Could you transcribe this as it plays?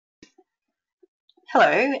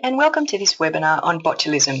Hello and welcome to this webinar on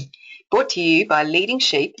botulism, brought to you by Leading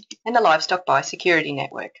Sheep and the Livestock Biosecurity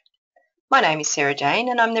Network. My name is Sarah Jane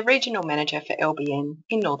and I'm the Regional Manager for LBN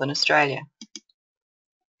in Northern Australia.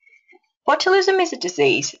 Botulism is a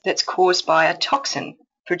disease that's caused by a toxin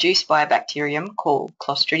produced by a bacterium called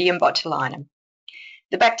Clostridium botulinum.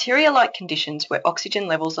 The bacteria-like conditions where oxygen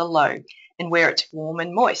levels are low and where it's warm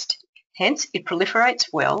and moist, hence it proliferates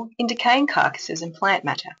well in decaying carcasses and plant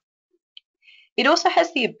matter. It also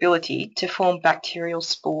has the ability to form bacterial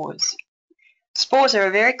spores. Spores are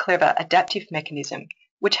a very clever adaptive mechanism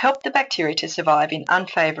which help the bacteria to survive in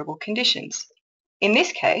unfavourable conditions. In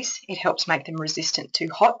this case, it helps make them resistant to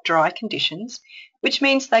hot, dry conditions, which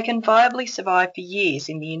means they can viably survive for years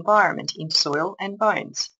in the environment in soil and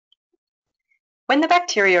bones. When the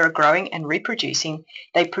bacteria are growing and reproducing,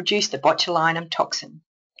 they produce the botulinum toxin.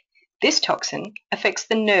 This toxin affects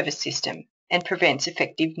the nervous system and prevents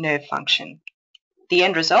effective nerve function. The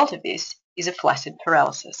end result of this is a flaccid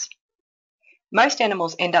paralysis. Most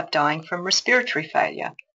animals end up dying from respiratory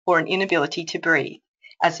failure or an inability to breathe,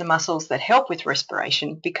 as the muscles that help with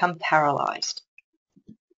respiration become paralysed.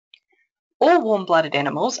 All warm-blooded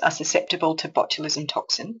animals are susceptible to botulism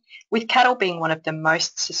toxin, with cattle being one of the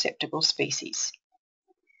most susceptible species.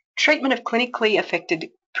 Treatment of clinically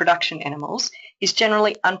affected production animals is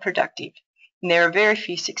generally unproductive, and there are very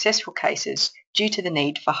few successful cases due to the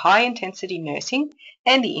need for high-intensity nursing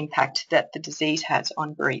and the impact that the disease has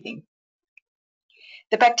on breathing.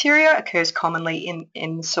 The bacteria occurs commonly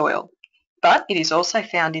in the soil, but it is also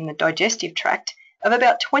found in the digestive tract of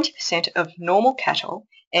about 20% of normal cattle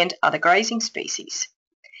and other grazing species.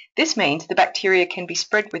 This means the bacteria can be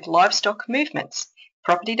spread with livestock movements,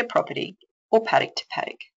 property to property or paddock to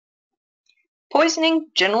paddock. Poisoning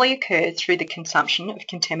generally occurs through the consumption of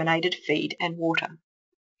contaminated feed and water.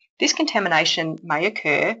 This contamination may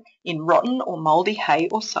occur in rotten or mouldy hay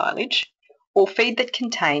or silage, or feed that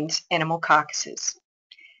contains animal carcasses.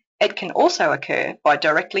 It can also occur by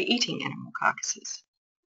directly eating animal carcasses.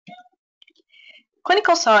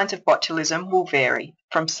 Clinical signs of botulism will vary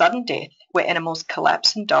from sudden death, where animals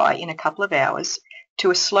collapse and die in a couple of hours,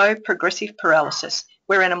 to a slow progressive paralysis,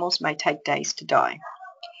 where animals may take days to die.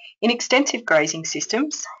 In extensive grazing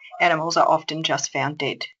systems, animals are often just found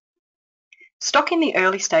dead. Stock in the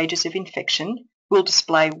early stages of infection will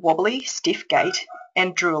display wobbly, stiff gait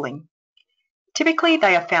and drooling. Typically,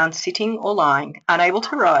 they are found sitting or lying, unable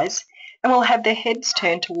to rise, and will have their heads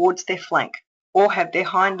turned towards their flank or have their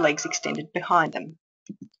hind legs extended behind them.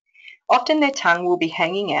 Often their tongue will be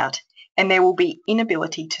hanging out and there will be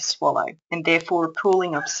inability to swallow and therefore a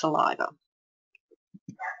pooling of saliva.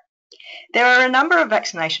 There are a number of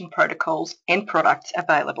vaccination protocols and products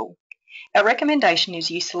available. Our recommendation is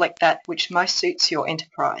you select that which most suits your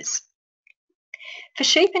enterprise. For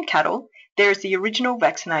sheep and cattle, there is the original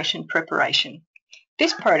vaccination preparation.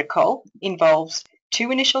 This protocol involves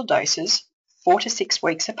 2 initial doses, 4 to 6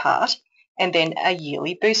 weeks apart, and then a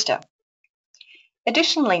yearly booster.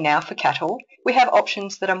 Additionally, now for cattle, we have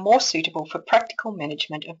options that are more suitable for practical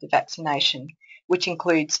management of the vaccination, which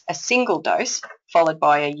includes a single dose followed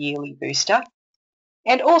by a yearly booster,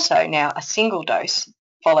 and also now a single dose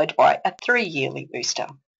followed by a 3-yearly booster.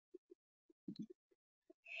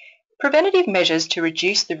 Preventative measures to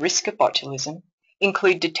reduce the risk of botulism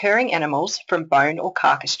include deterring animals from bone or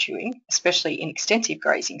carcass chewing, especially in extensive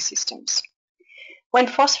grazing systems. When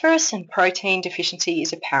phosphorus and protein deficiency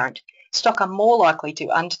is apparent, stock are more likely to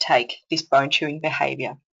undertake this bone-chewing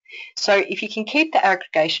behaviour. So if you can keep the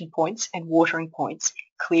aggregation points and watering points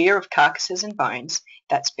clear of carcasses and bones,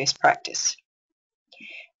 that's best practice.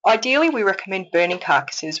 Ideally, we recommend burning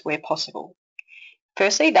carcasses where possible.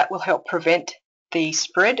 Firstly, that will help prevent the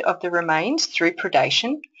spread of the remains through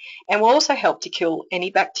predation and will also help to kill any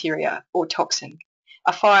bacteria or toxin.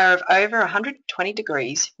 A fire of over 120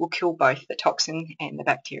 degrees will kill both the toxin and the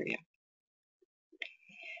bacteria.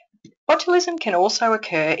 Botulism can also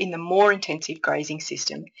occur in the more intensive grazing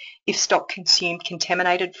system if stock consume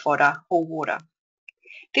contaminated fodder or water.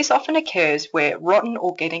 This often occurs where rotten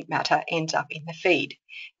organic matter ends up in the feed,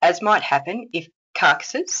 as might happen if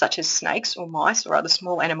carcasses such as snakes or mice or other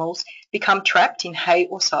small animals become trapped in hay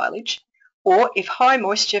or silage, or if high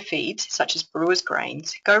moisture feeds such as brewers'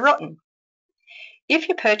 grains go rotten. If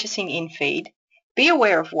you're purchasing in feed, be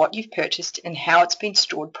aware of what you've purchased and how it's been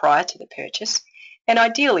stored prior to the purchase, and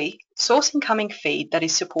ideally source incoming feed that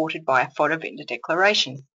is supported by a fodder vendor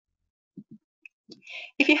declaration.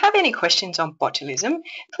 If you have any questions on botulism,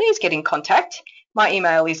 please get in contact. My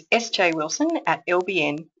email is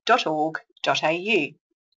sjwilson@lbn.org.au.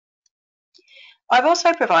 I've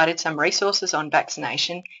also provided some resources on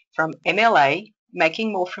vaccination from MLA,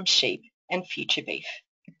 Making More from Sheep, and future beef.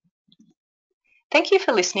 Thank you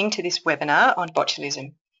for listening to this webinar on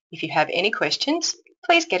botulism. If you have any questions,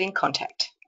 please get in contact.